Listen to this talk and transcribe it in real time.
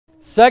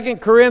2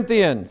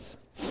 Corinthians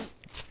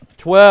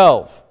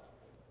 12.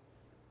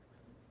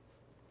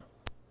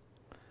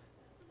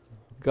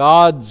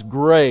 God's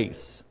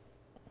grace.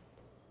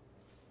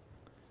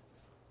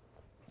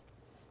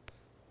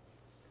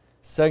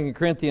 2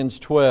 Corinthians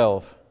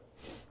 12.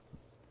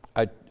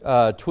 I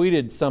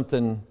tweeted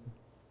something,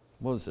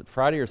 what was it,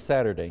 Friday or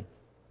Saturday,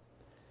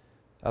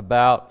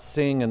 about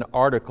seeing an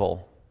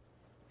article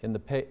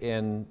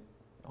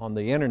on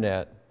the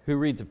internet. Who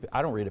reads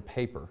I don't read a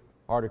paper,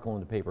 article in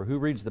the paper. Who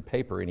reads the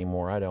paper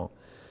anymore? I don't.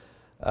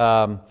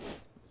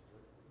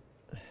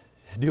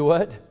 Do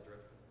what?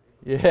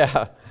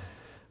 Yeah.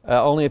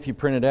 Only if you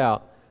print it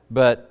out.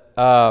 But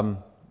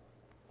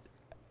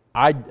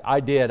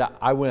I did.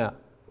 I went,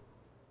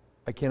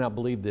 I cannot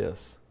believe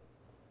this.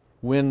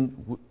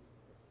 When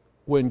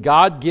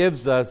God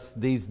gives us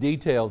these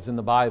details in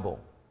the Bible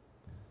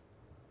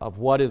of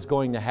what is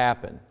going to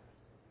happen,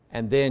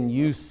 and then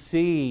you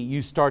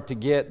start to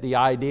get the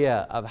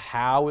idea of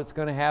how it's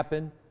going to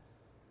happen,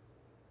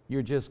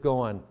 you're just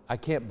going, I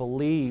can't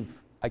believe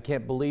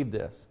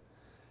this.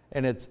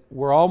 And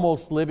we're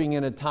almost living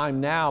in a time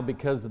now,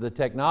 because of the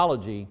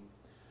technology,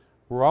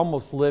 we're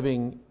almost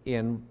living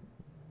in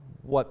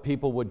what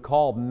people would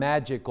call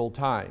magical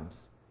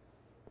times,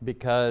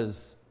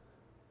 because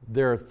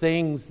there are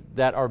things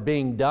that are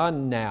being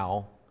done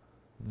now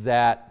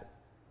that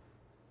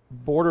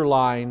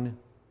borderline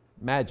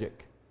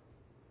magic.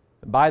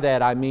 By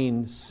that I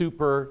mean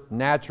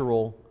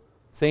supernatural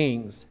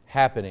things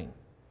happening.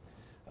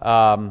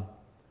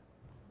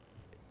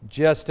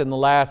 Just in the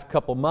last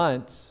couple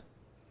months,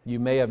 you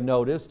may have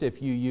noticed,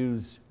 if you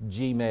use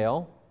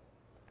Gmail,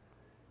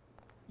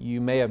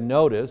 you may have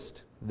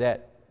noticed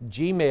that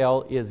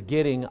Gmail is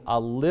getting a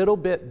little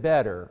bit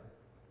better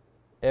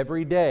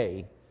every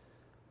day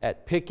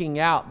at picking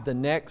out the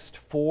next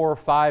 4 or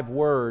 5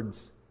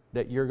 words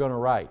that you're going to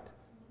write.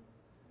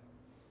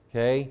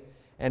 Okay?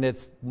 And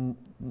it's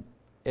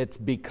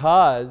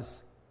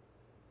because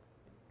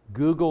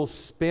Google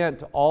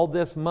spent all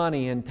this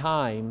money and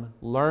time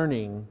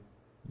learning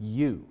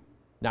you.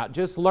 Not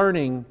just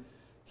learning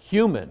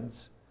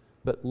humans,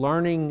 but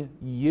learning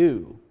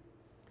you.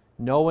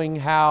 Knowing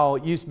how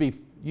it used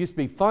to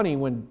be funny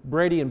when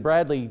Brady and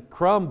Bradley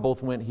Crumb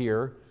both went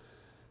here.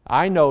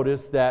 I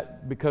noticed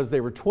that because they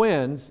were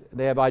twins,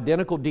 they have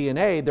identical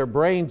DNA, their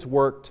brains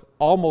worked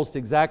almost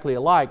exactly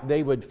alike.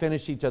 They would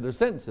finish each other's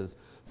sentences.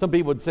 Some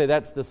people would say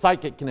that's the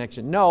psychic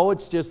connection. No,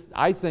 it's just,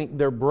 I think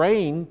their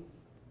brain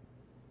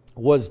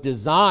was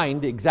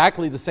designed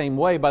exactly the same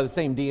way by the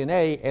same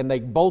DNA, and they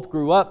both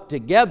grew up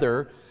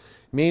together,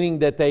 meaning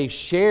that they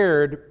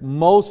shared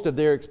most of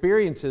their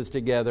experiences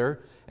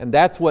together, and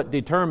that's what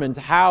determines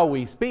how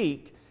we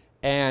speak.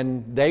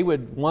 And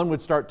one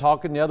would start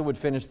talking, the other would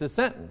finish the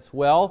sentence.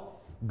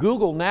 Well,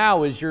 Google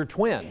now is your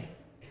twin,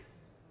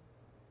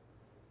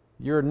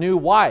 your new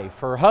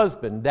wife or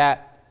husband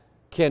that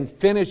can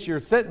finish your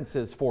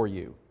sentences for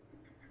you,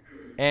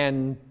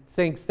 and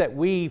thinks that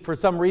we, for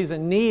some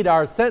reason, need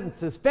our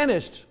sentences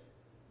finished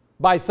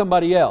by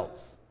somebody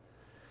else.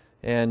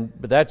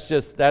 But that's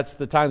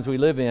the times we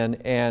live in.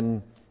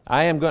 And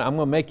I'm going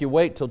to make you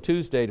wait till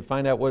Tuesday to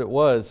find out what it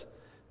was.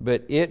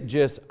 But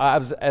as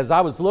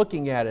I was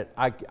looking at it,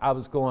 I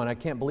was going, I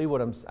can't believe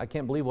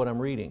what I'm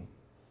reading.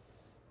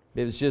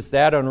 It was just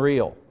that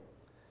unreal.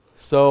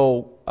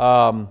 So,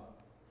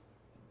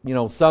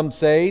 some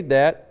say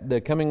that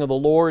the coming of the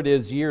Lord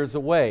is years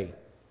away.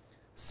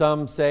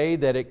 Some say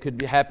that it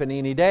could happen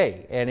any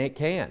day, and it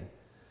can.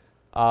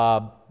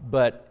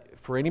 But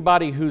for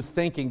anybody who's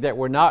thinking that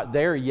we're not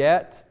there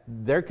yet,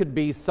 there could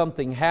be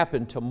something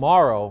happen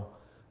tomorrow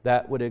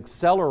that would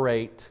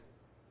accelerate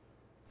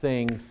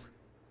things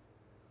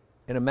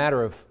in a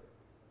matter of,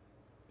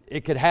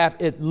 it could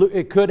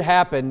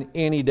happen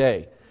any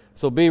day.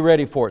 So be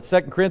ready for it.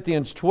 2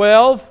 Corinthians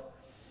 12.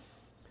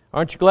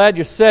 Aren't you glad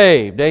you're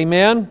saved?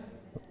 Amen?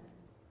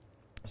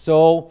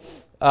 So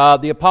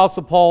the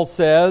Apostle Paul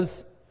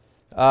says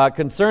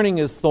concerning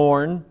his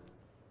thorn,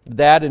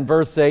 that in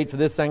verse 8, for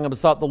this thing I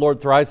besought the Lord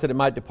thrice that it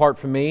might depart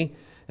from me.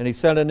 And he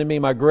said unto me,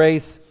 my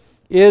grace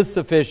is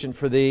sufficient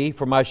for thee,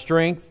 for my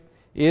strength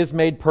is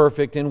made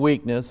perfect in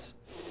weakness.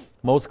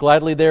 Most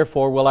gladly,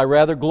 therefore, will I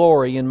rather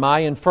glory in my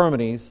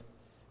infirmities,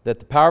 that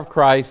the power of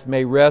Christ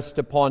may rest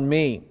upon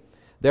me.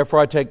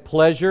 Therefore I take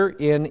pleasure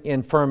in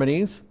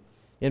infirmities,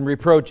 in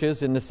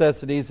reproaches, in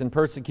necessities, in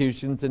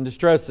persecutions, in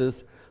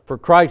distresses, for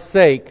Christ's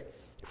sake.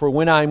 For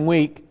when I'm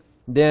weak,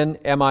 then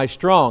am I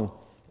strong.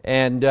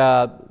 And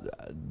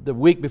the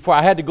week before,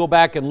 I had to go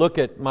back and look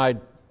at my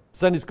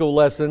Sunday school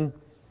lesson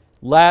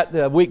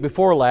the week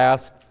before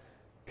last,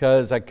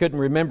 because I couldn't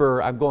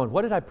remember. I'm going,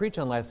 what did I preach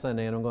on last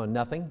Sunday? And I'm going,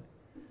 nothing.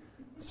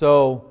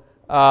 So,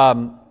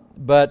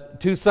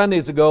 but 2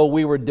 Sundays ago,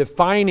 we were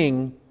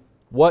defining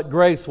what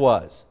grace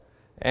was.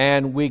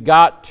 And we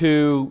got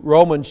to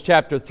Romans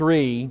chapter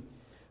 3.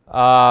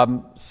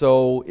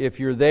 So if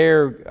you're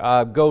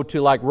there, go to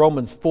like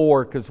Romans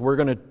 4, because we're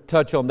going to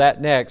touch on that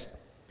next.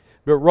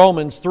 But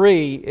Romans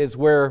 3 is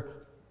where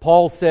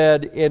Paul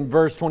said in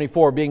verse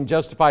 24, being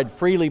justified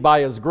freely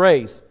by His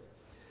grace,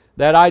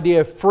 That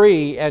idea of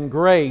free and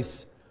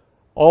grace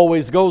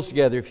always goes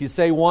together. If you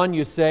say one,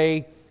 you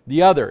say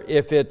the other.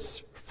 If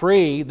it's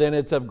free, then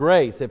it's of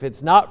grace. If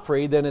it's not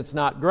free, then it's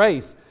not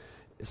grace.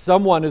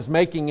 Someone is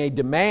making a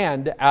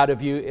demand out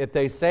of you. If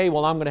they say,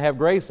 well, I'm going to have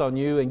grace on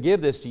you and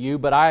give this to you,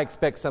 but I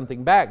expect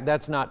something back,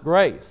 that's not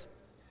grace.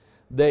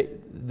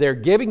 They're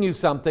giving you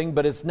something,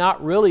 but it's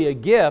not really a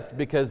gift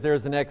because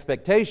there's an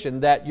expectation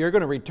that you're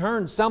going to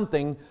return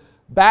something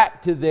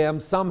back to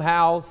them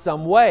somehow,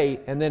 some way.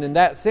 And then in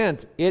that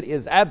sense, it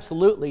is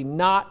absolutely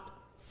not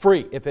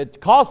free. If it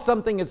costs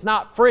something, it's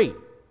not free.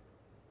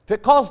 If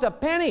it costs a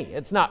penny,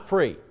 it's not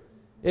free.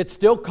 It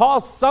still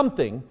costs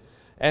something.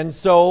 And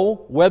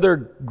so whether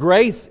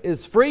grace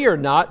is free or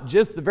not,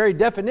 just the very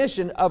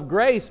definition of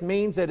grace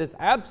means that it's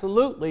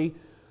absolutely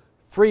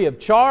free of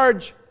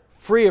charge,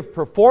 free of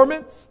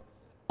performance.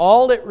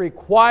 All it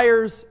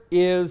requires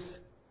is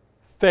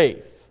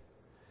faith.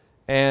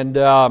 And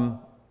I'm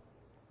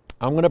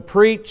going to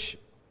preach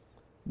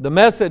the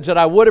message that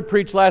I would have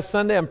preached last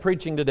Sunday. I'm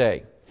preaching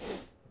today.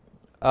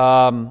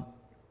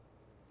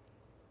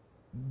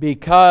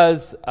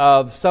 Because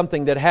of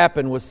something that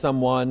happened with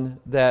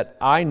someone that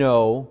I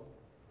know.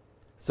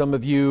 Some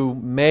of you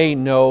may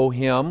know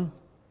him.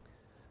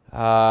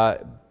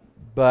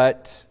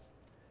 But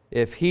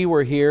if he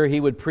were here, he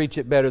would preach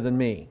it better than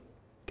me,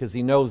 because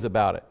he knows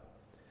about it.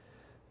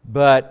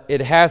 But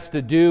it has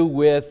to do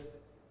with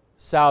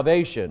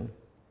salvation.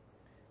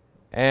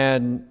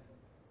 And,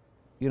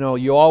 you know,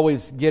 you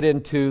always get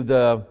into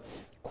the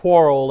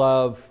quarrel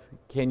of,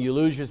 can you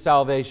lose your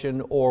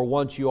salvation, or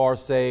once you are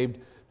saved,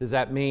 does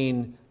that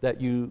mean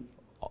that you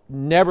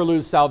never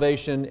lose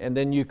salvation, and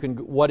then you can,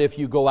 what if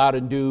you go out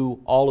and do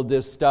all of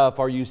this stuff?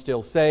 Are you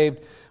still saved?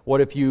 What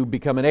if you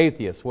become an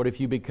atheist? What if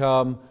you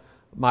become,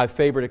 my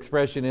favorite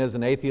expression is,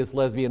 an atheist,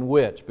 lesbian,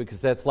 witch, because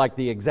that's like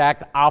the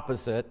exact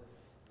opposite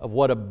of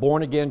what a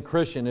born-again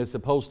Christian is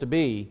supposed to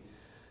be.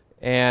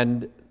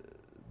 And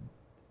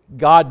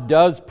God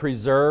does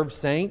preserve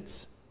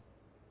saints,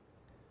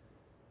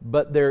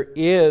 but there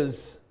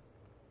is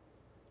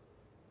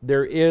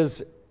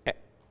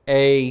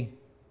a,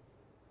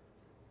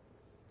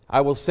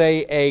 I will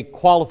say, a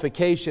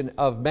qualification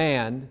of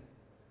man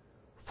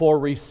for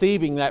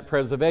receiving that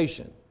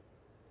preservation.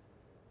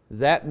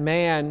 That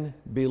man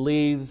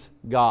believes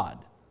God.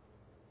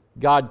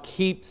 God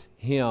keeps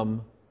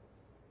him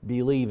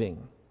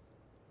believing.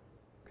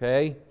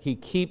 Okay? He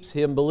keeps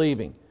him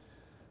believing.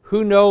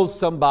 Who knows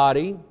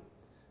somebody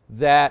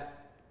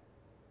that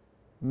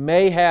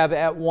may have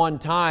at one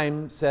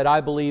time said,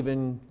 I believe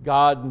in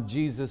God and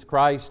Jesus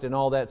Christ and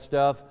all that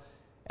stuff,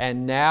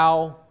 and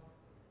now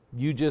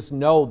you just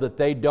know that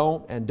they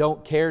don't and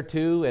don't care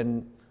to,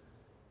 and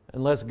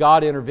unless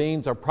God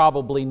intervenes, are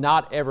probably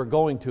not ever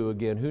going to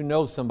again. Who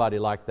knows somebody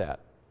like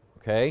that?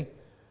 Okay?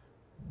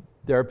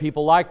 There are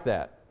people like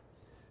that.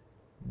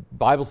 The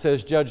Bible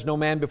says, judge no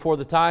man before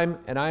the time,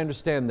 and I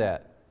understand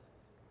that.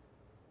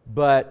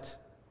 But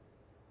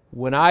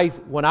when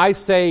I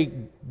say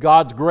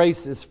God's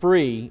grace is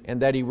free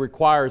and that He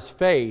requires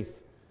faith,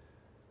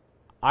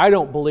 I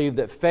don't believe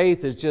that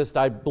faith is just,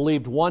 I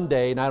believed one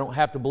day and I don't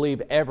have to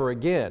believe ever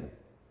again.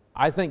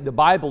 I think the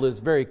Bible is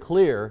very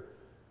clear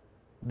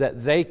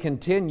that they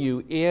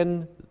continue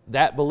in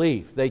that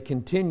belief. They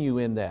continue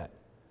in that.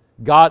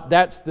 God,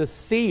 that's the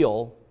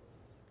seal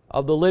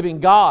of the living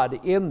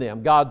God in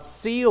them. God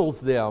seals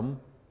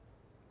them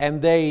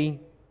and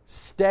they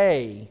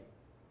stay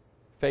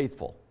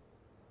faithful.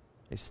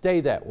 They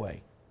stay that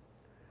way.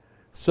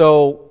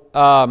 So,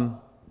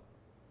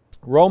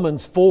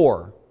 Romans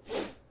 4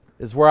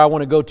 is where I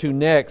want to go to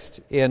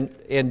next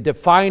in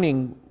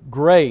defining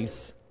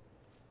grace,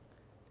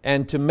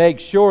 and to make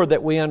sure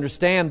that we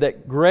understand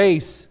that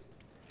grace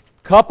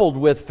coupled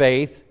with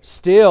faith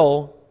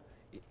still,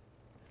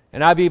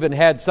 and I've even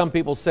had some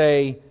people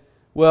say,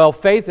 well,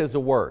 faith is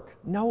a work.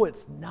 No,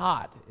 it's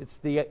not.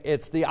 It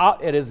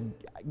is,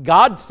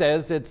 God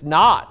says it's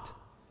not.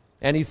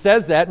 And He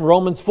says that in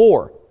Romans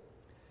 4.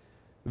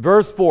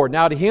 Verse 4,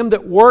 now to him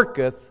that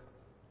worketh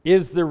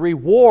is the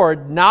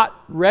reward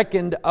not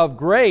reckoned of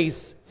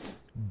grace,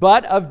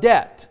 but of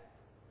debt.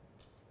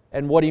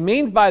 And what he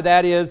means by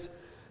that is,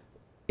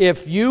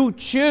 if you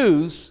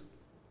choose,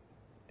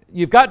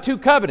 you've got two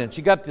covenants.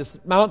 You've got this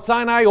Mount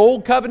Sinai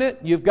old covenant.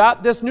 You've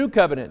got this new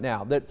covenant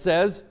now that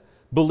says,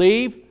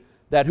 believe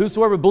that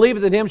whosoever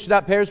believeth in Him should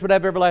not perish but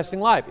have everlasting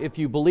life. If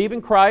you believe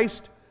in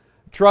Christ,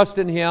 trust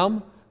in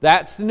Him,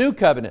 that's the new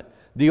covenant.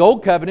 The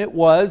old covenant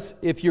was,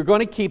 if you're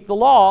going to keep the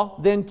law,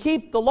 then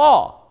keep the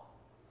law.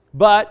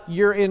 But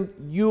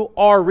you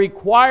are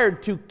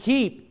required to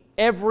keep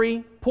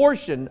every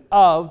portion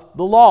of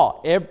the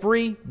law,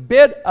 every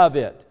bit of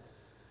it.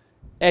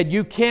 And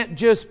you can't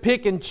just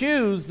pick and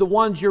choose the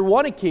ones you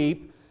want to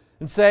keep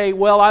and say,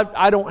 well,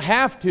 I don't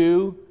have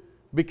to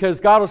because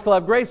God will still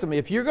have grace on me.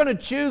 If you're going to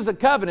choose a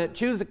covenant,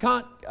 choose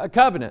a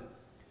covenant.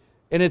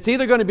 And it's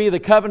either going to be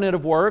the covenant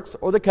of works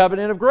or the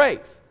covenant of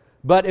grace.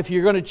 But if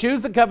you're going to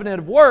choose the covenant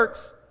of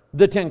works,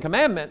 the 10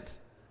 Commandments,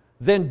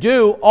 then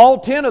do all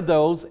 10 of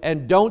those,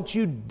 and don't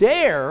you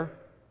dare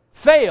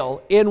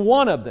fail in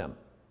one of them.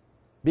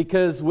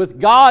 Because with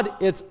God,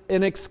 it's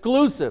an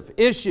exclusive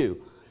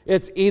issue.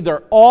 It's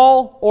either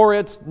all or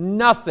it's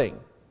nothing.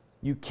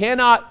 You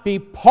cannot be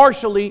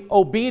partially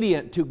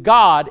obedient to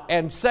God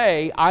and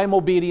say, I'm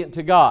obedient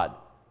to God.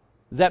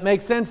 Does that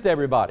make sense to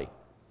everybody?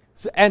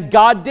 And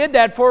God did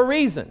that for a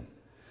reason.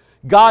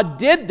 God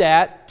did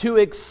that to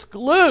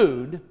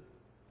exclude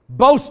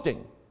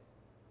boasting.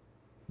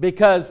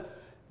 Because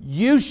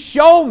you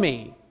show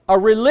me a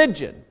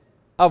religion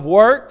of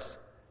works,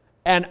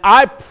 and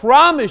I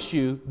promise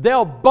you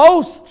they'll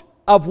boast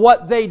of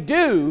what they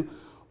do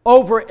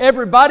over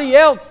everybody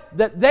else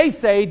that they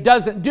say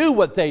doesn't do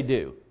what they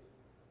do.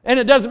 And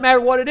it doesn't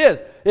matter what it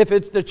is. If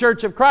it's the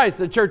Church of Christ,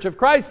 the Church of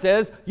Christ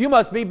says, you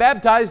must be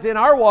baptized in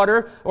our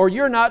water or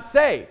you're not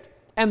saved.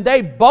 And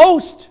they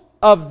boast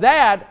of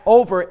that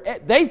over,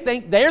 they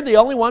think they're the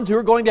only ones who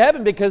are going to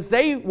heaven because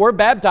they were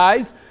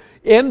baptized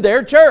in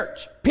their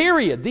church.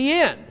 Period. The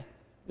end.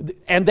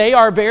 And they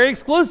are very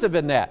exclusive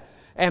in that.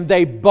 And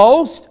they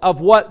boast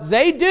of what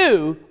they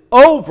do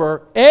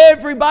over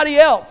everybody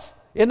else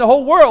in the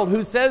whole world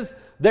who says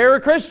they're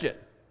a Christian.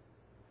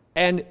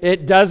 And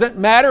it doesn't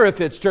matter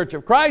if it's Church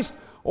of Christ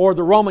or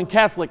the Roman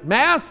Catholic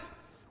Mass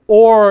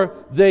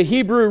or the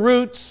Hebrew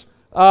roots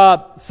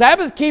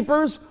Sabbath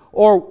keepers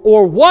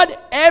or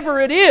whatever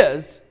it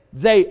is,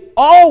 they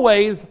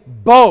always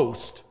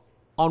boast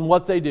on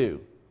what they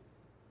do.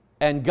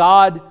 And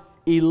God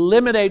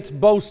eliminates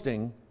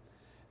boasting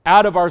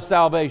out of our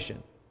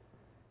salvation.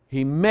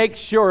 He makes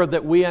sure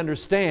that we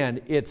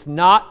understand it's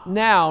not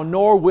now,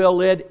 nor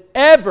will it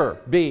ever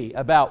be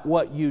about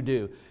what you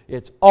do.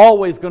 It's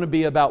always going to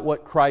be about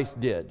what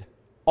Christ did.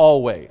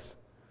 Always.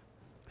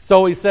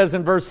 So he says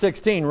in verse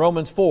 16,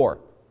 Romans 4,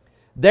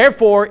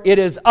 therefore it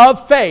is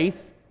of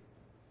faith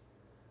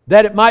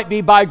that it might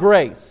be by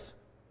grace.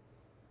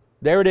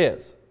 There it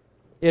is.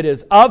 It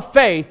is of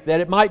faith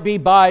that it might be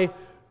by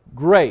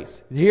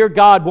grace. Here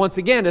God once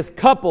again has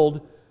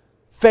coupled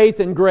faith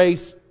and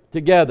grace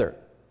together,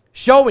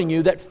 showing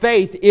you that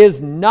faith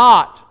is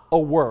not a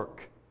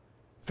work.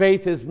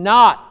 Faith is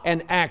not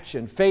an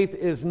action. Faith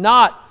is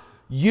not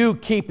you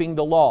keeping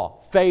the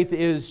law. Faith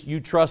is you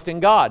trusting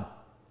God.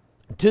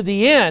 To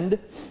the end,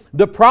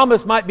 the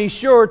promise might be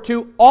sure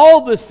to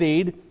all the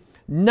seed,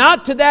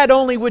 not to that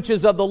only which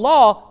is of the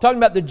law. Talking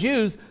about the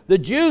Jews. The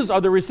Jews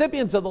are the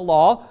recipients of the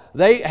law.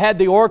 They had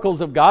the oracles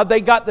of God. They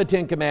got the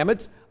Ten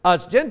Commandments.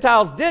 Us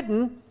Gentiles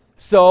didn't.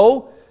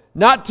 So,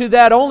 not to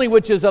that only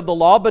which is of the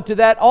law, but to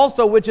that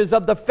also which is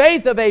of the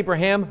faith of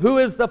Abraham, who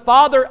is the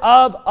father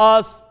of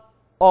us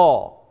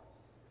all.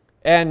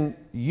 And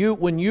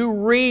when you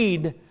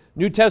read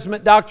New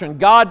Testament doctrine,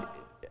 God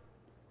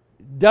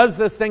does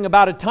this thing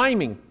about a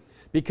timing.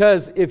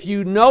 Because if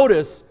you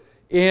notice,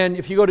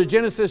 if you go to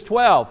Genesis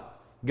 12,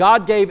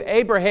 God gave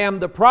Abraham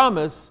the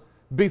promise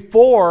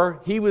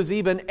before he was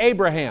even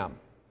Abraham.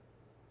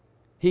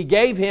 He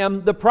gave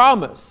him the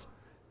promise.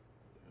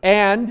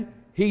 And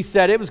he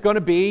said it was going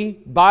to be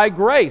by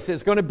grace.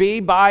 It's going to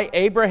be by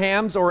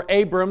Abraham's or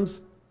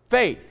Abram's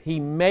faith. He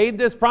made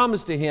this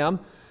promise to him.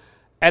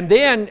 And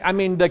then,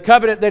 the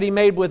covenant that he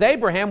made with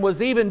Abraham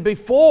was even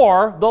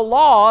before the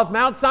law of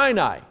Mount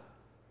Sinai.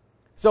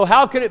 So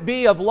how could it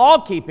be of law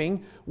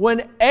keeping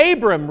when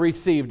Abram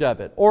received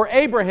of it or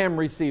Abraham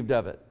received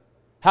of it?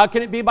 How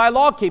can it be by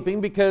law keeping?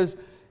 Because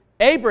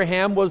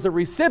Abraham was a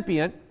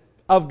recipient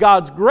of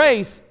God's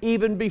grace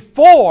even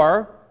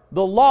before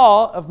the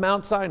law of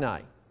Mount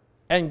Sinai.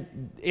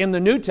 And in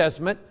the New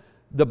Testament,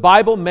 the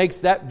Bible makes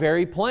that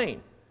very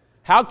plain.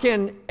 How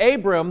can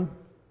Abram,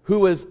 who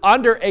was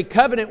under a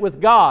covenant with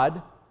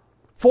God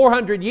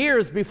 400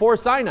 years before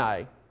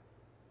Sinai,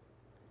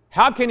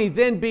 how can he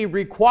then be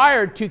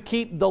required to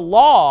keep the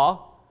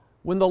law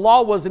when the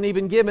law wasn't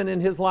even given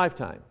in his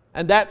lifetime?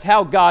 And that's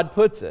how God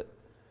puts it.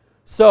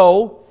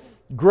 So,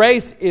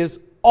 grace is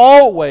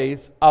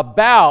always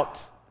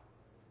about,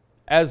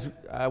 as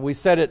we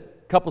said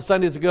it a couple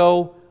Sundays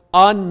ago,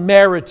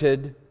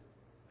 unmerited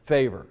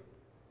favor.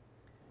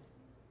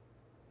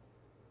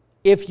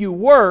 If you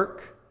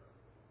work,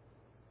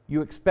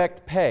 you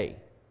expect pay.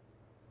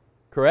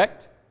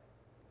 Correct?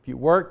 If you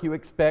work, you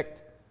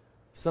expect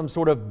some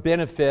sort of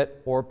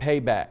benefit or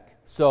payback.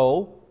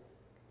 So,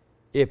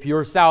 if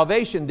your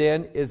salvation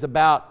then is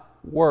about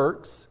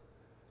works,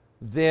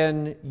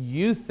 then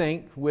you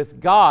think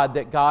with God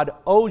that God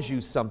owes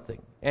you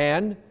something.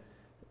 And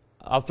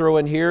I'll throw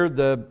in here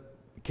the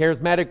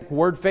charismatic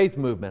word faith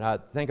movement. I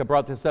think I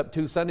brought this up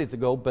 2 Sundays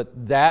ago,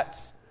 but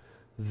that's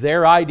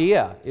their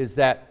idea, is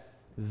that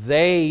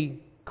they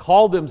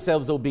call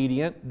themselves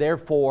obedient,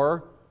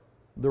 therefore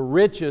the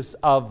richest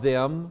of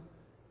them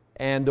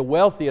and the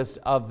wealthiest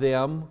of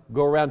them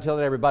go around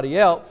telling everybody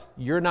else,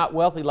 you're not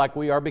wealthy like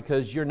we are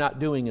because you're not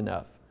doing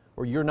enough,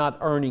 or you're not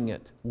earning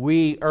it.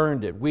 We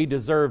earned it. We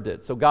deserved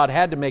it. So God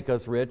had to make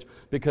us rich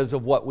because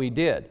of what we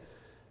did.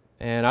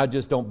 And I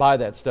just don't buy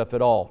that stuff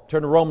at all.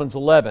 Turn to Romans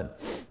 11.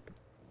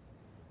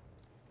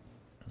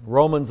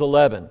 Romans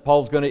 11.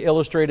 Paul's going to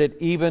illustrate it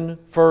even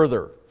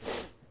further.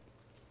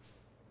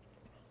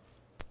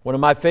 One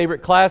of my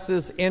favorite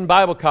classes in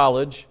Bible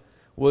college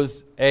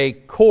was a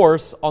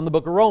course on the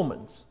book of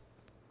Romans.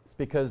 It's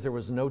because there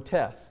was no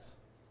tests.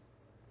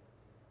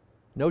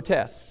 No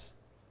tests.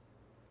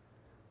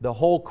 The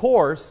whole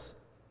course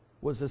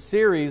was a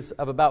series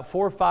of about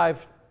 4 or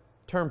 5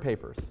 term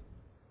papers.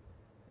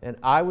 And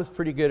I was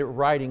pretty good at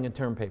writing a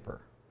term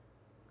paper.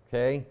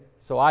 Okay?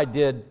 So I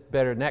did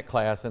better in that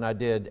class than I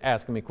did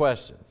asking me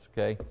questions.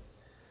 Okay?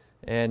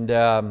 And,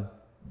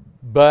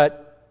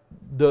 but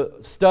the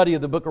study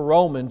of the book of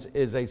Romans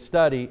is a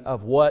study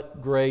of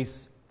what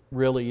grace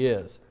really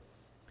is.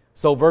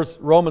 So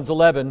Romans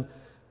 11,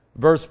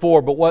 verse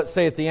 4, but what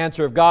saith the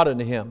answer of God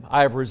unto him?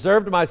 I have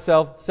reserved to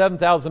myself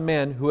 7,000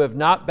 men who have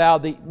not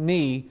bowed the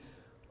knee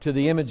to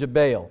the image of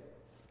Baal.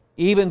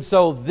 Even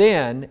so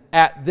then,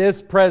 at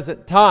this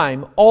present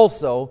time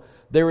also,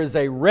 there is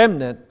a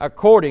remnant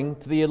according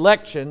to the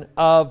election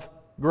of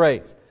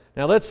grace.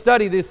 Now let's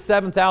study these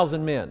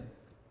 7,000 men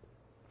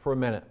for a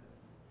minute.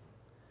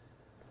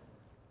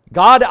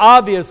 God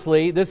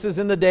obviously, this is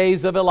in the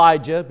days of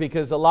Elijah,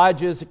 because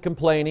Elijah is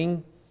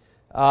complaining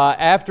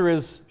after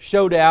his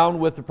showdown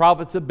with the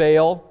prophets of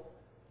Baal,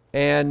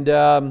 and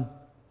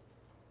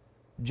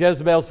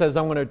Jezebel says,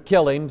 I'm going to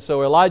kill him.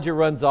 So Elijah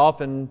runs off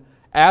and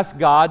asks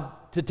God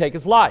to take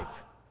his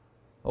life.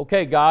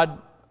 Okay,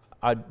 God,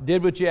 I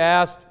did what you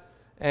asked,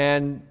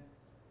 and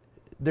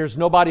there's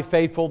nobody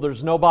faithful,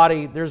 there's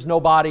nobody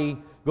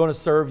going to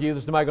serve you,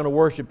 there's nobody going to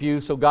worship you,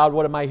 so God,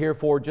 what am I here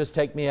for? Just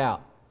take me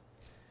out.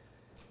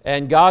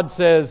 And God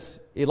says,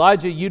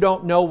 Elijah, you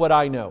don't know what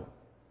I know.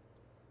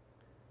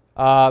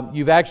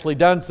 You've actually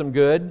done some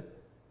good,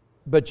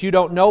 but you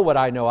don't know what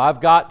I know.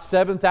 I've got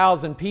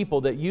 7,000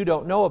 people that you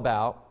don't know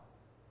about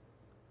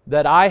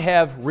that I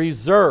have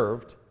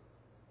reserved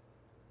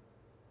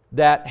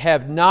that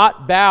have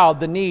not bowed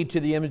the knee to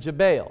the image of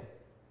Baal.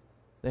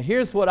 Now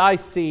here's what I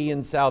see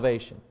in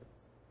salvation.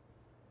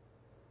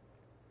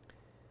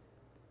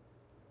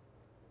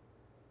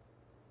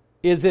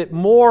 Is it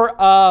more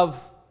of,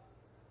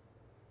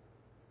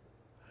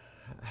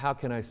 how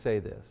can I say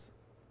this?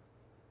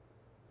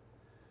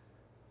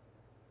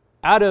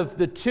 Out of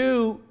the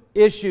two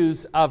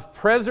issues of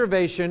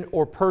preservation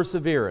or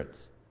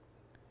perseverance,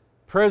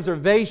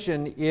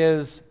 preservation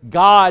is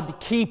God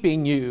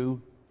keeping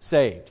you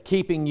saved,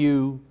 keeping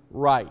you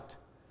right.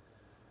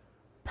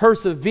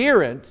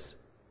 Perseverance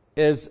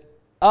is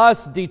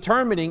us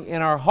determining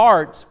in our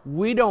hearts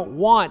we don't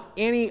want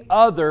any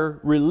other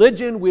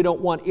religion, we don't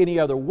want any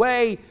other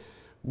way,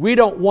 we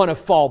don't want to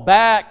fall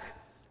back,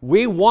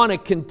 we want to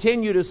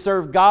continue to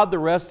serve God the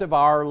rest of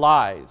our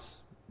lives.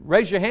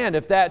 Raise your hand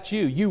if that's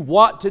you. You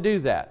want to do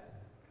that.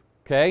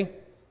 Okay?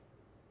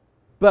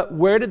 But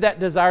where did that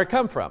desire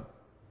come from?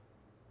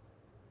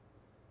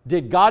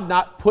 Did God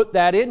not put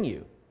that in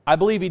you? I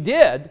believe He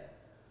did.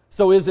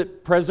 So is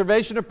it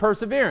preservation or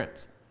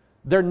perseverance?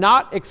 They're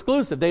not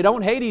exclusive. They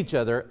don't hate each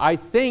other. I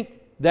think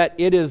that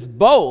it is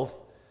both,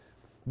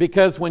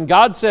 because when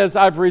God says,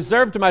 I've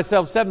reserved to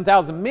myself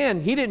 7,000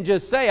 men, He didn't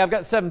just say, I've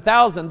got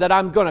 7,000 that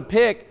I'm going to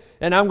pick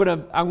and I'm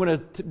going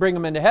to bring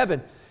them into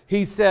heaven.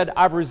 He said,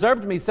 I've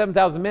reserved to me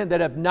 7,000 men that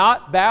have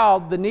not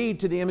bowed the knee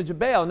to the image of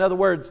Baal. In other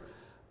words,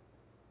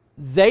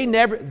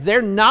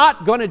 they're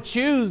not going to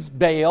choose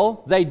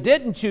Baal. They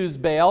didn't choose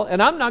Baal,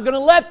 and I'm not going to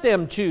let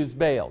them choose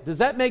Baal. Does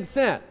that make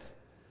sense?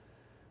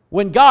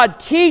 When God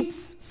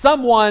keeps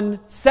someone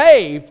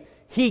saved,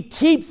 He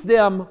keeps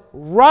them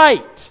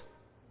right.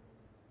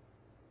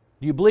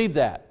 Do you believe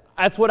that?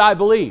 That's what I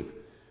believe.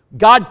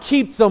 God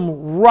keeps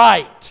them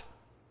right.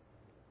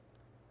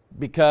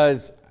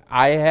 Because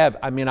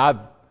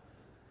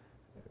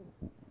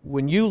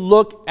when you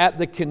look at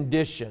the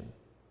condition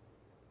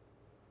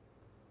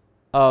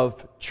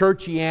of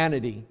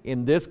churchianity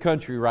in this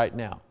country right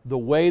now, the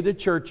way the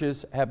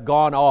churches have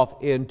gone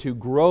off into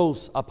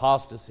gross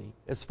apostasy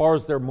as far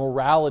as their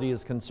morality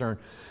is concerned,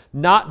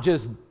 not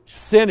just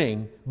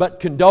sinning, but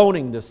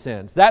condoning the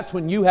sins, that's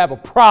when you have a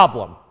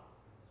problem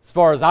as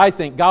far as I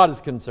think God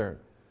is concerned.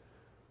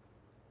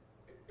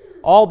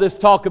 All this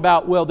talk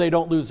about, well, they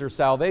don't lose their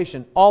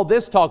salvation, all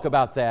this talk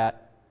about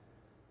that,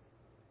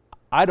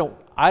 I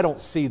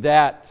don't see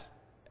that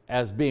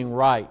as being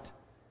right,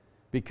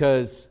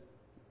 because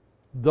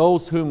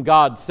those whom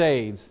God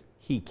saves,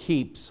 He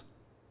keeps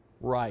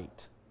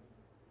right.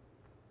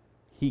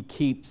 He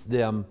keeps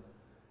them,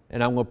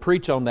 and I'm going to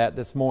preach on that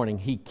this morning.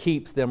 He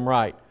keeps them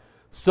right.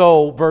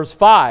 So, verse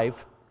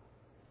 5,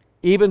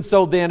 even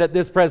so then at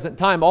this present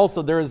time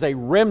also there is a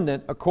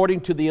remnant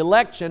according to the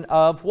election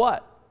of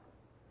what?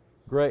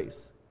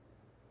 Grace.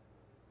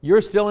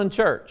 You're still in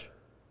church.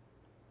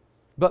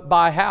 But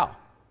by how?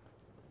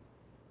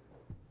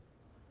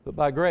 But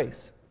by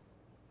grace.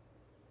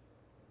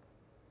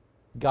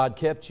 God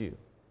kept you.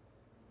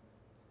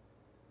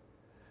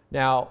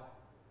 Now,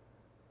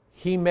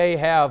 He may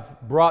have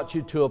brought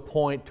you to a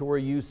point to where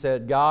you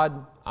said,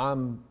 God,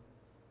 I'm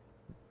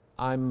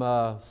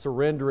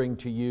surrendering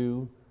to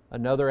you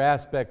another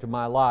aspect of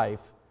my life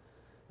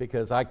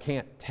because I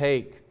can't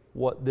take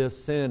what this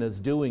sin is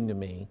doing to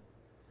me.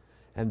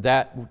 And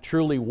that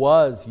truly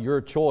was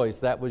your choice.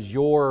 That was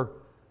your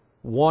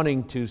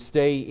wanting to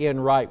stay in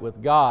right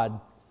with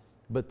God.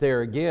 But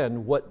there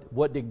again,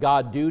 what did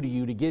God do to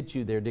you to get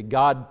you there? Did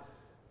God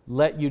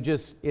let you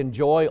just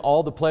enjoy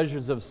all the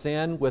pleasures of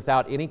sin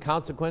without any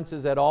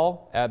consequences at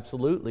all?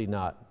 Absolutely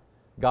not.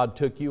 God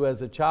took you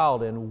as a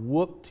child and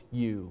whooped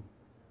you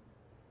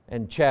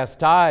and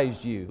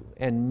chastised you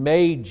and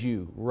made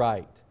you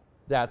right.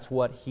 That's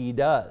what He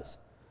does.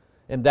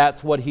 And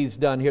that's what He's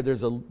done here.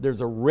 There's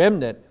a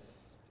remnant.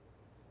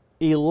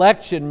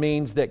 Election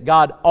means that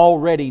God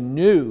already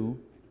knew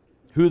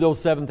who those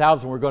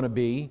 7,000 were going to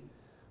be,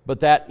 but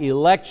that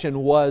election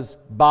was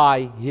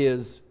by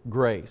His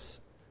grace.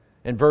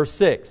 And verse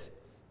 6,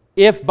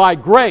 if by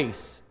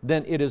grace,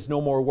 then it is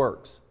no more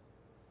works.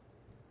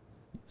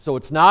 So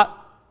it's not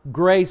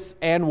grace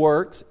and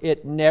works.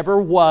 It never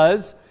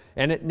was,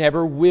 and it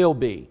never will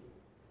be.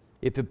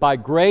 If it by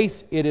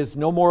grace, it is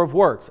no more of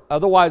works.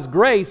 Otherwise,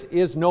 grace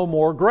is no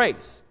more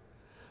grace.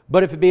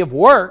 But if it be of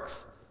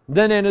works,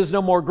 then it is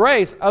no more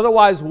grace.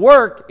 Otherwise,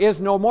 work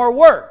is no more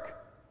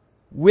work.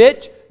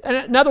 Which,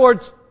 in other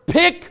words,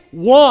 pick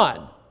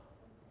one.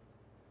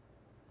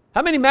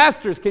 How many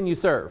masters can you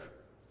serve?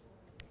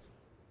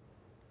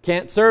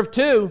 Can't serve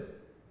two.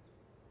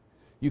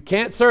 You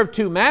can't serve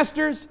two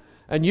masters,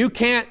 and you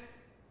can't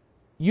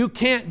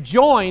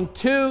join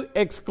two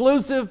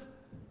exclusive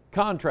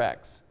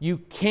contracts. You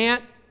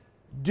can't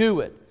do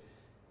it.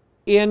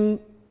 Who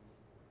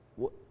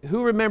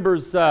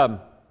remembers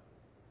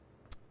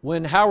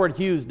when Howard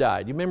Hughes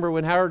died? You remember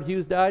when Howard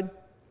Hughes died?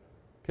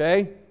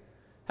 Okay.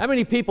 How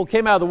many people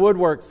came out of the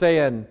woodwork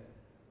saying,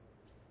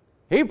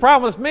 he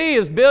promised me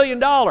his $1 billion?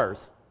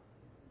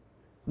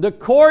 The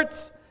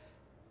courts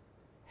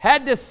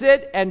had to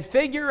sit and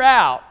figure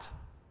out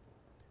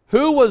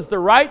who was the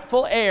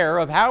rightful heir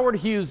of Howard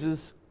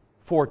Hughes's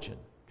fortune,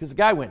 because the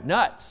guy went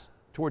nuts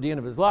toward the end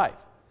of his life.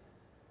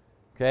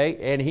 Okay,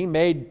 and he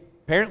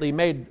apparently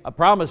made a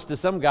promise to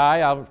some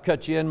guy, I'll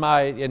cut you in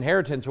my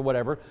inheritance or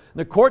whatever. And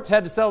the courts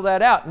had to settle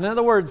that out. In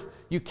other words,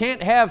 you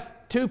can't have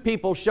two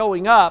people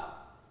showing up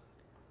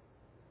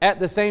at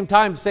the same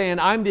time saying,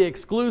 I'm the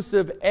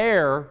exclusive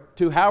heir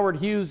to Howard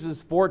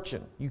Hughes's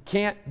fortune. You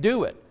can't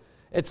do it.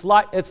 It's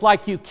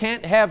like you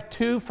can't have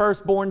two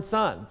firstborn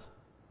sons.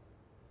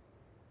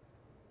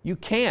 You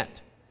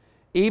can't.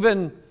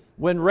 Even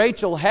when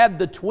Rachel had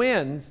the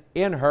twins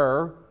in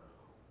her,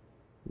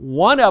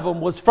 one of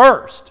them was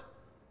first.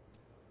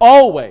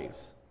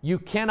 Always. You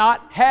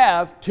cannot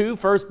have two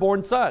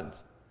firstborn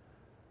sons.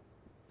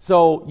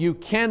 So you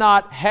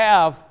cannot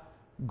have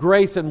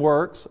grace and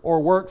works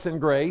or works and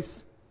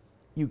grace.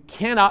 You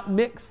cannot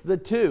mix the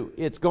two.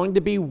 It's going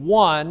to be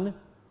one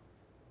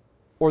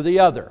or the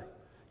other.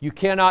 You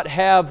cannot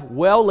have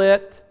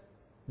well-lit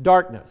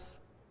darkness.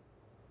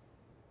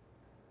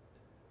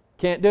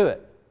 Can't do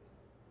it.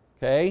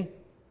 Okay?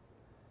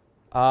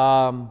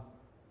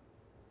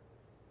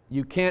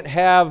 You can't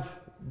have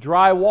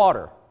dry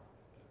water.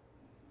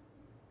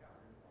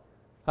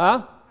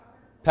 Huh?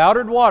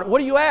 Powdered water. What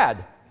do you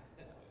add?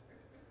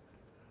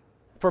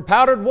 For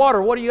powdered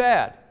water, what do you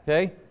add?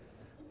 Okay?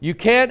 You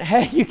can't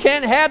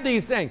have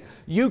these things.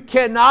 You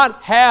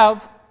cannot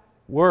have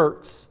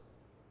works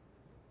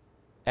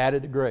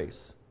added to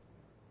grace.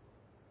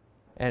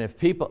 And if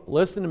people,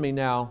 listen to me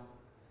now,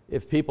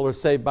 if people are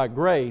saved by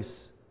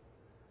grace,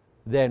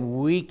 then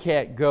we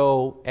can't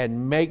go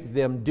and make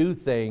them do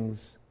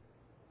things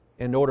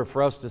in order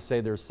for us to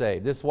say they're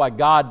saved. This is why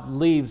God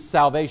leaves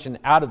salvation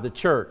out of the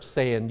church,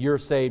 saying you're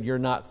saved, you're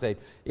not saved.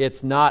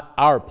 It's not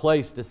our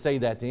place to say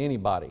that to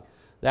anybody.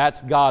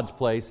 That's God's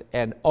place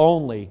and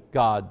only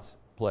God's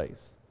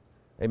place.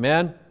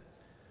 Amen?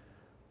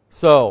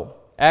 So,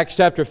 Acts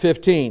chapter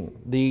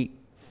 15, the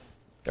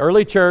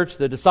early church,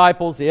 the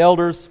disciples, the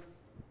elders,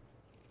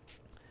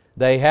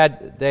 they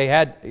had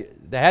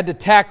to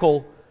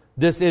tackle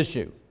this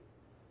issue,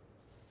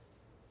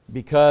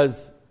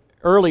 because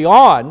early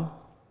on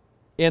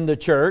in the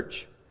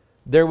church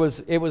it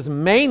was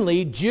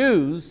mainly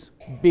Jews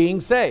being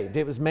saved.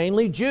 It was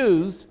mainly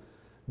Jews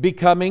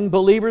becoming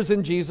believers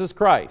in Jesus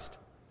Christ.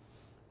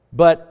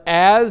 But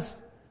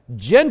as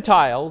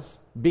Gentiles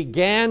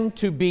began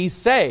to be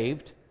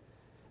saved,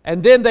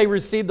 and then they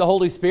received the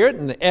Holy Spirit,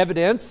 and the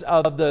evidence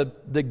of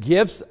the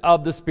gifts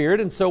of the Spirit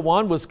and so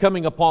on was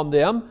coming upon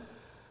them,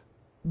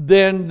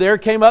 then there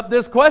came up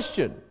this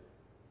question.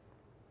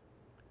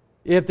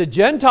 If the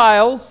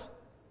Gentiles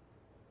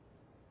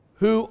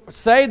who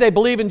say they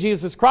believe in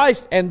Jesus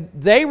Christ and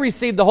they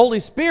received the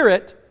Holy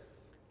Spirit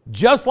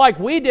just like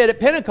we did at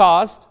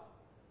Pentecost,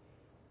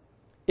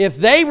 if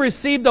they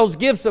received those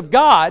gifts of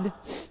God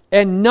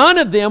and none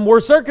of them were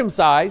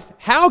circumcised,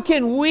 how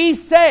can we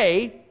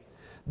say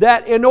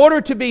that in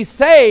order to be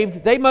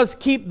saved, they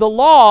must keep the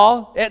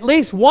law, at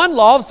least one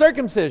law of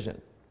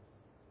circumcision?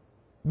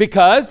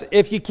 Because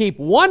if you keep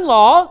one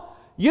law,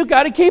 you've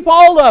got to keep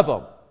all of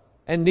them.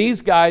 And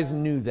these guys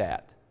knew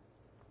that.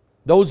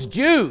 Those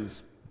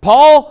Jews.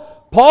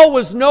 Paul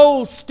was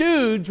no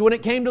stooge when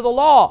it came to the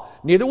law.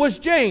 Neither was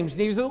James.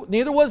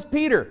 Neither was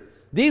Peter.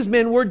 These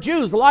men were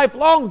Jews,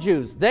 lifelong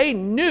Jews. They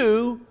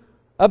knew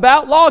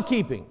about law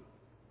keeping.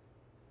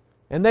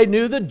 And they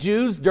knew the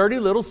Jews' dirty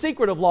little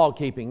secret of law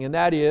keeping, and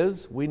that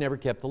is, we never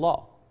kept the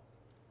law.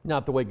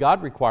 Not the way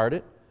God required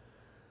it.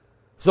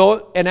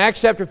 So in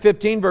Acts chapter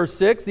 15, verse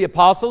 6, the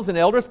apostles and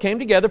elders came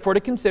together for to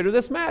consider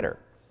this matter.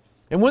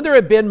 And when there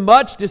had been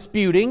much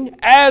disputing,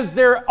 as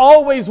there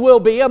always will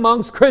be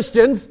amongst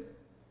Christians,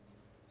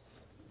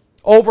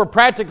 over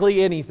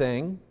practically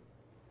anything,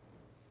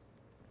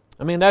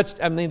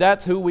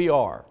 that's who we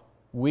are.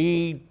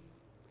 We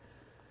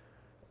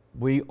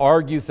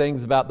argue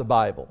things about the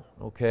Bible,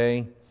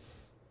 okay?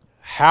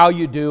 How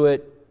you do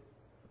it,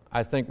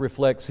 I think,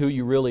 reflects who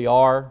you really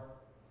are.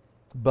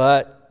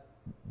 But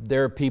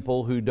there are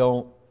people who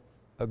don't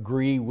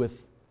agree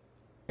with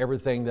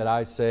everything that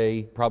I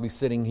say, probably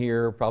sitting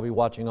here, probably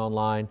watching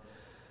online.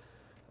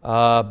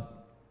 But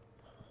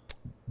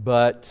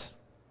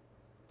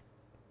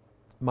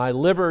my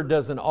liver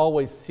doesn't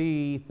always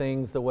see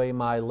things the way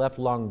my left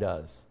lung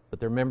does, but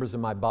they're members of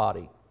my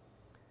body.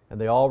 And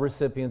they're all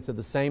recipients of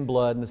the same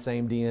blood and the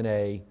same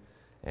DNA,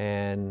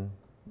 and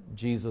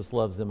Jesus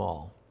loves them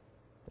all.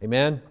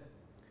 Amen?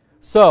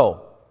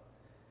 So,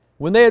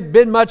 when they had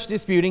been much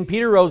disputing,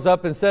 Peter rose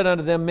up and said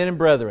unto them, Men and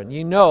brethren,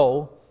 ye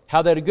know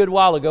how that a good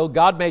while ago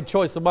God made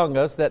choice among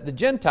us that the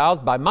Gentiles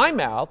by my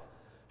mouth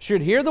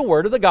should hear the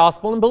word of the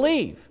gospel and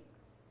believe.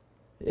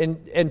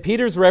 And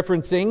Peter's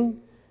referencing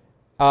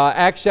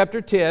Acts chapter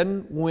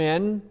 10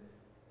 when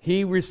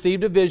he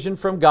received a vision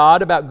from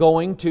God about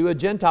going to a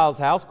Gentile's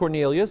house,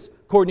 Cornelius.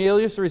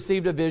 Cornelius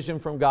received a vision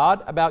from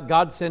God about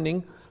God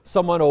sending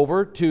someone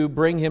over to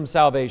bring him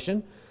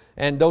salvation.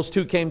 And those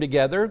two came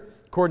together.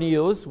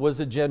 Cornelius was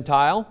a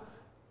Gentile.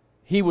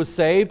 He was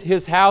saved.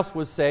 His house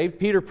was saved.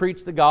 Peter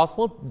preached the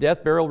gospel,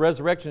 death, burial,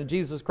 resurrection of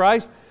Jesus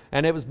Christ.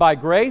 And it was by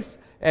grace.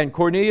 And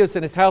Cornelius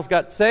and his house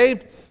got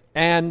saved.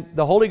 And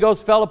the Holy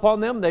Ghost fell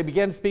upon them. They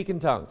began to speak in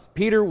tongues.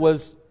 Peter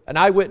was an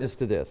eyewitness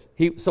to this.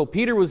 So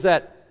Peter was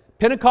at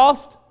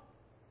Pentecost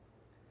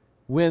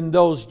when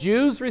those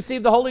Jews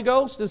received the Holy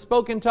Ghost and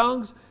spoke in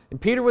tongues. And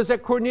Peter was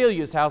at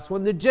Cornelius' house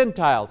when the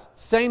Gentiles,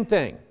 same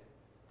thing.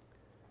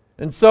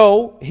 And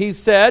so he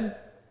said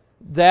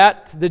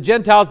that the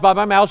Gentiles by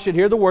my mouth should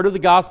hear the word of the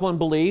gospel and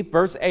believe.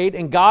 Verse 8,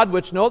 And God,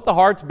 which knoweth the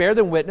hearts, bear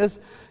them witness,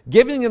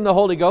 giving them the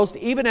Holy Ghost,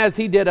 even as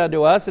he did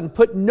unto us, and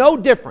put no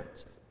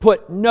difference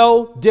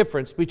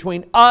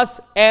between us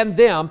and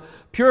them,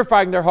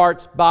 purifying their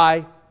hearts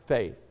by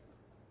faith.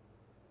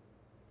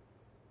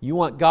 You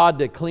want God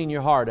to clean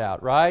your heart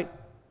out, right?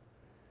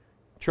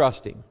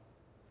 Trust Him.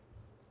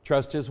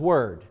 Trust His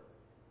Word.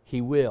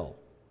 He will.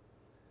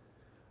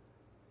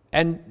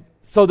 And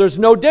so there's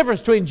no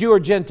difference between Jew or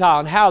Gentile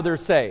and how they're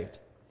saved.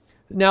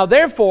 Now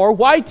therefore,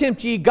 why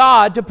tempt ye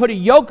God to put a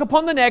yoke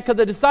upon the neck of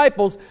the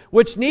disciples,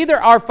 which neither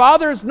our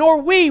fathers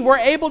nor we were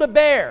able to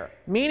bear?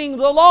 Meaning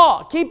the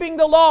law, keeping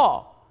the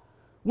law.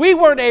 We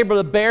weren't able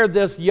to bear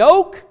this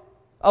yoke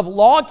of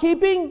law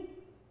keeping.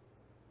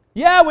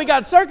 Yeah, we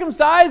got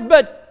circumcised,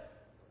 but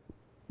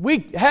we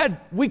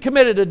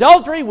committed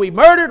adultery, we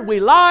murdered,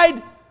 we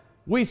lied,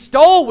 we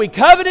stole, we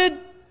coveted,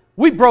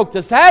 we broke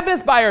the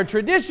Sabbath by our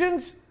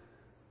traditions.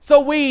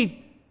 So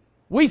we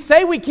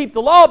say we keep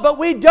the law, but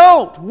we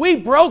don't. We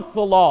broke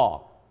the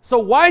law. So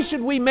why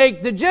should we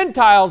make the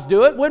Gentiles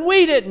do it when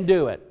we didn't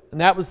do it?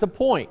 And that was the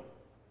point.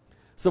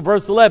 So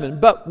verse 11,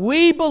 But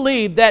we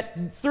believe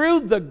that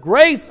through the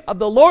grace of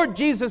the Lord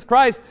Jesus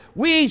Christ,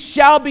 we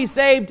shall be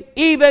saved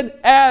even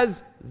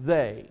as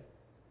they.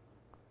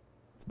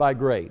 It's by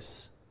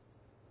grace.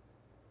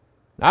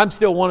 I'm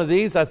still one of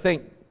these. I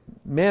think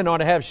men ought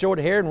to have short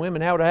hair and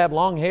women ought to have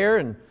long hair,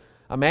 and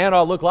a man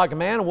ought to look like a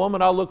man, a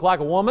woman ought to look like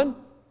a woman.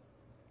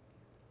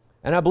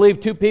 And I believe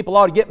two people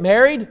ought to get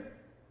married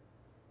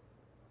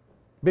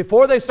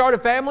before they start a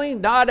family,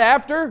 not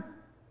after.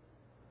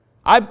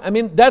 I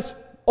mean, that's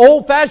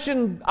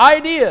old-fashioned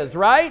ideas,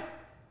 right?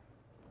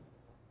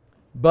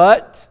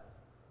 But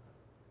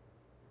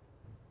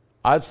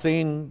I've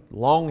seen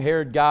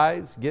long-haired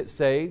guys get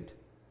saved,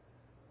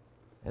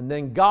 and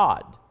then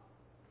God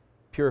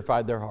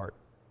purified their heart.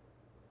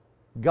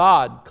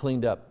 God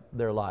cleaned up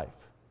their life.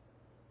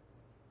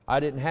 I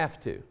didn't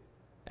have to.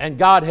 And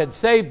God had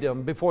saved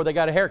them before they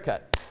got a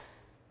haircut.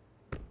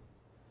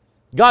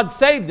 God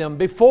saved them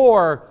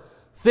before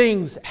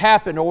things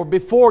happened or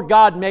before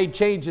God made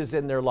changes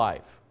in their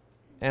life.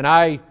 And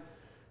I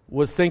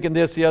was thinking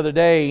this the other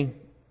day,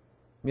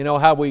 you know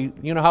how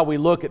we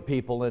look at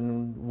people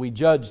and we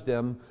judge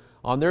them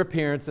on their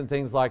appearance and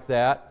things like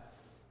that.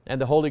 And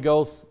the Holy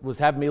Ghost was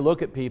having me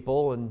look at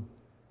people and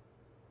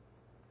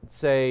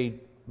say,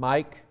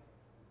 Mike,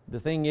 the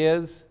thing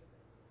is,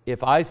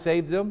 if I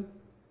save them,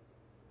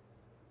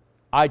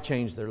 I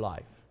change their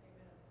life.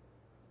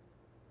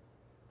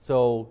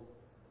 So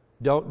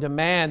don't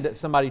demand that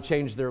somebody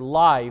change their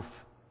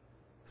life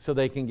so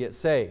they can get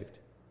saved.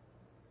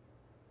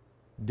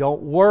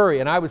 Don't worry.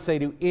 And I would say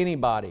to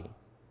anybody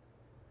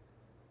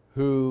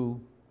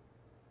who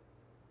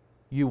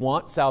you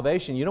want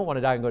salvation, you don't want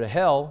to die and go to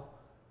hell,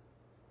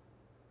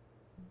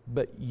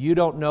 but you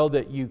don't know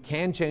that you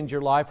can change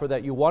your life or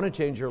that you want to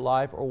change your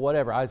life or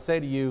whatever. I say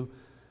to you,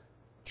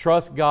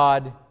 Trust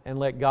God and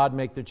let God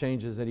make the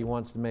changes that He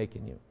wants to make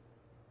in you.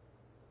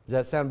 Does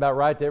that sound about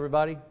right to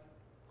everybody?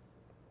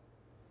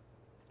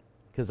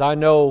 Because I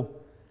know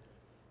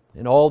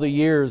in all the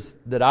years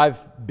that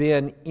I've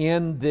been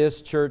in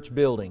this church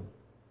building,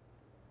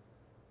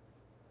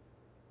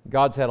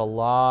 God's had a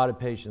lot of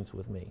patience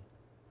with me.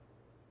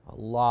 A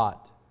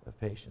lot of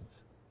patience.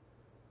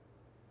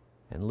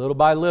 And little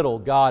by little,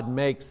 God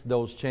makes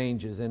those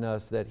changes in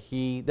us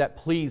that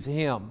please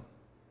Him.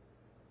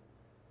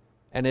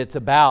 And it's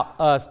about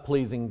us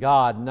pleasing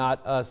God,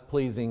 not us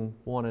pleasing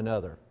one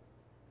another.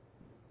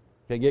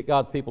 Okay, get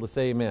God's people to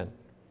say amen.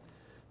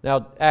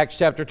 Now, Acts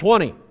chapter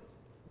 20.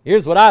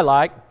 Here's what I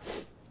like.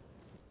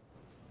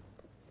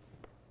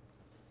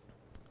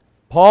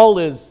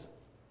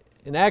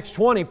 In Acts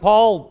 20,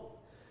 Paul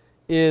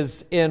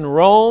is in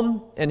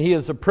Rome and he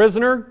is a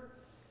prisoner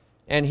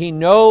and he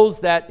knows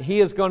that he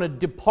is going to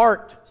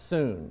depart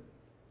soon.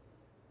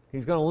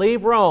 He's going to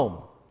leave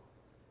Rome.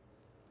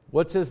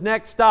 What's his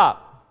next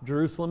stop?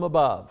 Jerusalem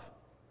above.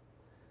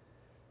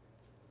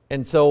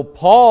 And so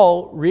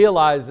Paul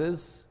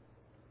realizes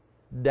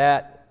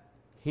that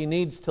he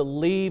needs to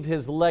leave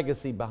his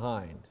legacy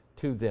behind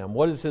to them.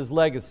 What is his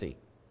legacy?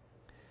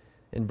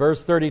 In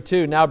verse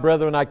 32, now,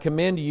 brethren, I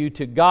commend you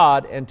to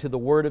God and to the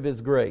word of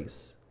His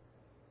grace.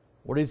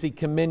 What is he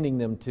commending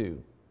them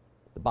to?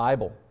 The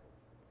Bible,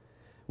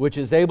 which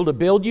is able to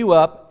build you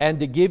up and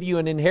to give you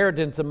an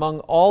inheritance among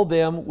all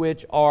them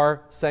which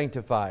are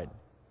sanctified.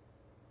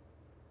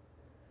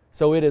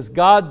 So it is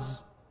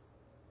God's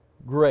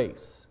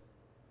grace.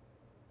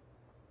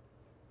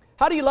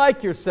 How do you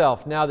like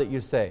yourself now that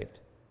you're saved?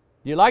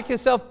 Do you like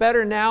yourself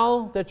better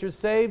now that you're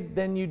saved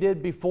than you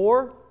did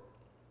before?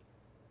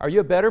 Are you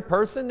a better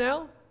person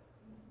now?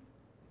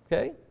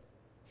 Okay.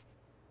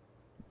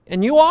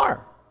 And you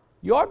are.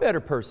 You are a better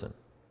person.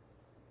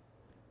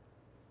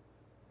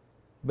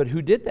 But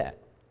who did that?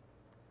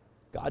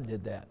 God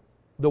did that.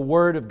 The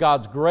word of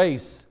God's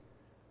grace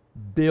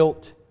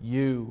built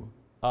you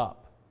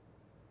up.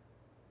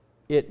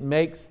 It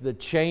makes the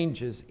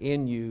changes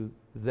in you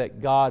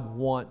that God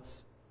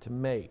wants to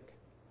make.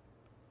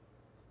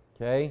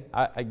 Okay?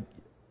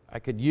 I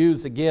could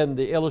use again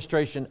the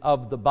illustration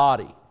of the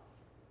body.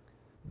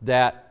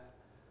 That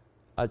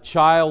a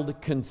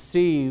child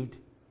conceived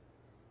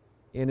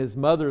in his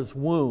mother's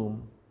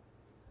womb,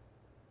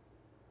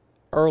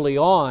 early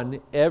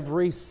on,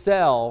 every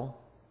cell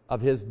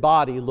of his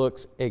body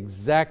looks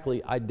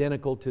exactly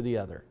identical to the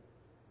other.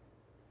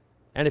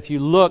 And if you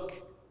look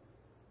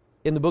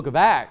in the book of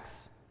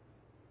Acts,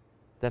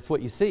 that's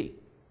what you see.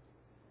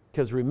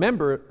 Because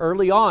remember,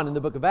 early on in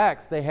the book of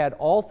Acts, they had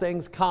all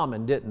things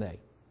common, didn't they?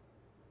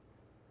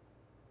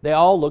 They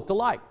all looked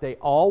alike. They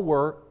all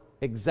were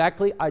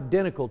exactly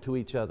identical to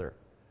each other.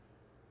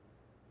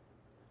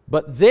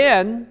 But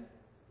then,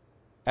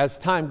 as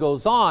time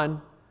goes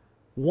on,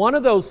 one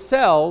of those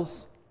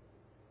cells,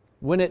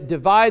 when it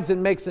divides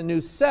and makes a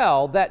new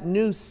cell, that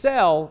new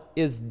cell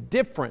is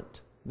different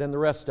than the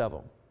rest of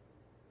them.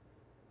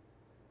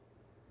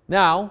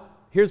 Now,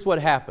 here's what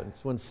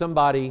happens when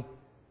somebody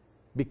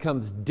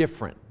becomes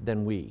different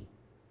than we.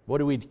 What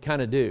do we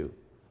kind of do?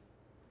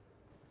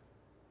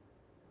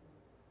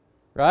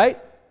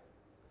 Right?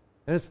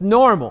 And it's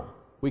normal.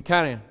 We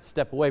kind of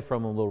step away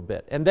from them a little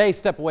bit. And they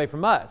step away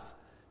from us.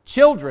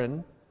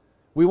 Children,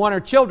 we want our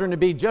children to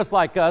be just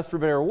like us, for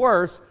better or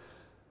worse.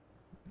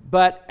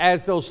 But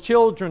as those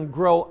children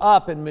grow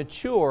up and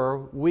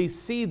mature, we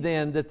see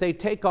then that they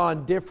take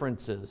on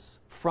differences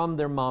from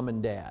their mom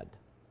and dad.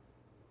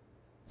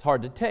 It's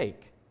hard to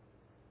take,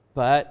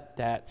 but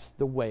that's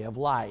the way of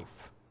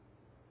life.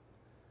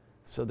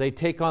 So they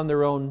take on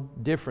their own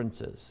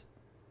differences.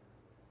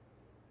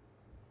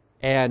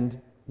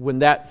 And when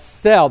that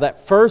cell, that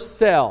first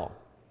cell,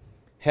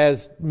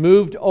 has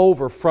moved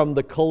over from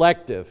the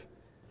collective,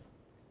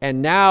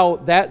 and now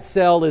that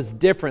cell is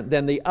different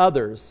than the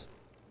others,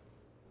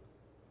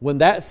 when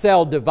that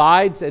cell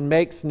divides and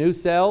makes new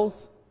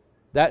cells,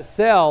 that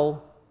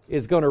cell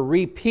is going to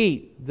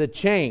repeat the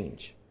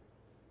change.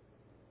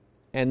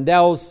 And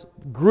those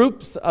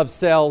groups of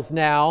cells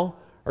now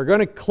are going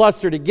to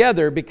cluster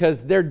together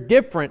because they're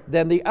different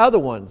than the other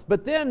ones.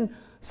 But then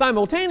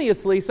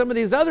simultaneously, some of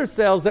these other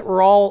cells that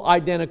were all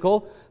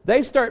identical,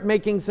 they start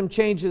making some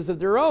changes of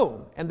their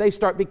own, and they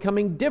start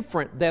becoming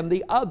different than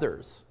the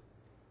others.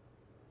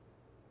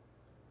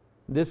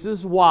 This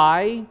is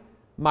why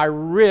my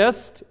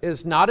wrist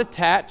is not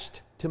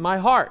attached to my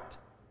heart,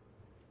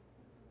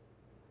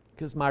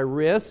 because my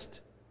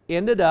wrist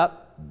ended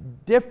up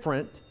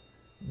different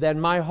than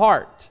my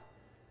heart,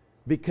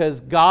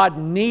 because God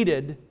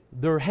needed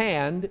the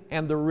hand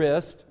and the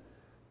wrist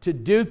to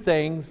do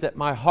things that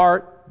my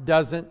heart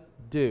doesn't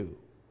do.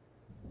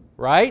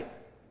 Right?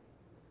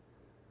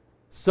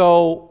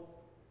 So,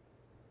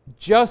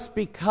 just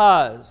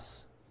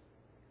because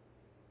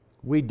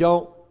we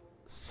don't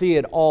see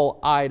it all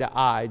eye to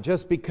eye,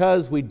 just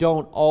because we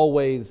don't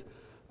always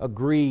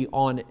agree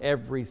on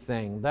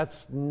everything,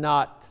 that's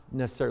not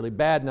necessarily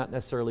bad, not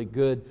necessarily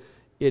good.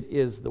 it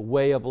is the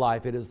way of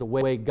life. It is the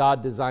way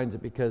God designs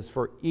it, because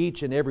for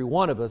each and every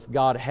one of us,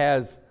 God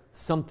has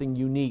something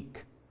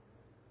unique,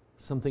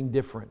 something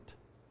different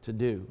to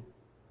do,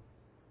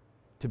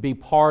 to be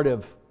part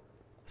of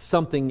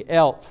something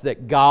else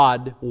that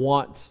God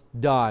wants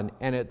done.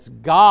 And it's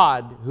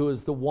God who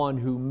is the one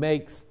who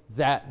makes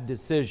that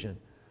decision.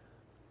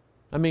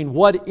 I mean,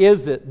 what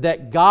is it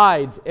that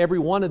guides every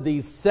one of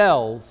these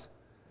cells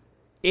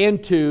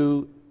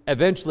into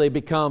eventually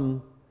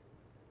become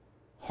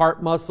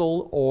heart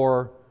muscle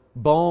or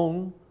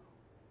bone,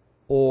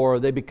 or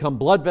they become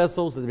blood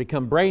vessels, or they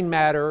become brain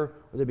matter,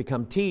 or they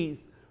become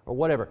teeth, or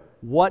whatever?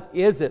 What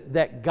is it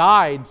that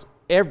guides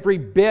every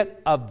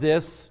bit of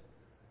this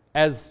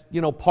as,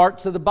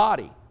 parts of the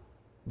body?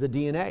 The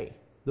DNA,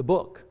 the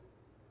book,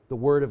 the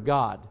Word of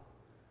God.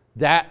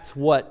 That's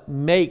what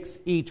makes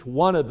each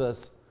one of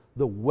us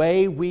the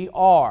way we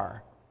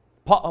are.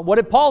 What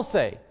did Paul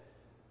say?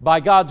 By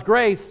God's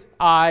grace,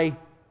 I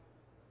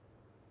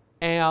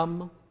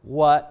am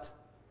what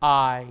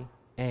I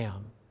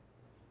am.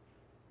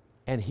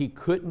 And he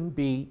couldn't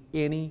be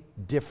any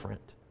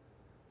different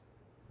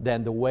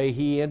than the way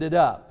he ended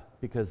up,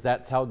 because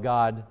that's how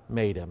God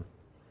made him.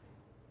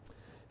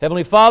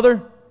 Heavenly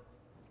Father,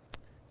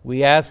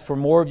 we ask for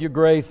more of your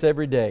grace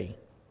every day.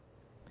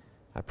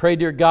 I pray,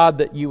 dear God,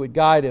 that you would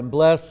guide and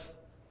bless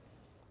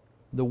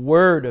the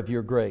word of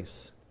your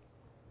grace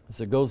as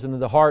it goes into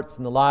the hearts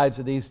and the lives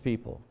of these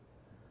people.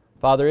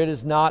 Father, it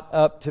is not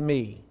up to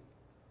me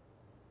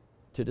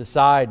to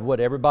decide what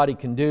everybody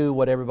can do,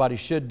 what everybody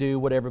should do,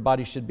 what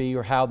everybody should be,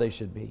 or how they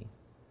should be.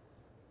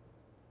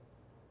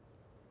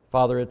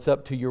 Father, it's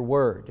up to your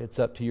word. It's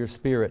up to your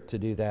Spirit to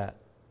do that.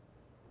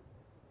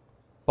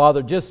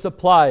 Father, just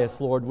supply us,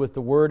 Lord, with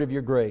the word of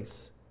your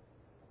grace.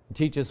 And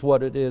teach us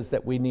what it is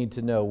that we need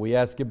to know. We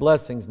ask your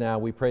blessings now.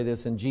 We pray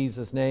this in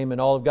Jesus' name,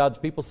 and all of God's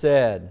people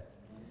said,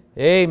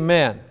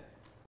 Amen.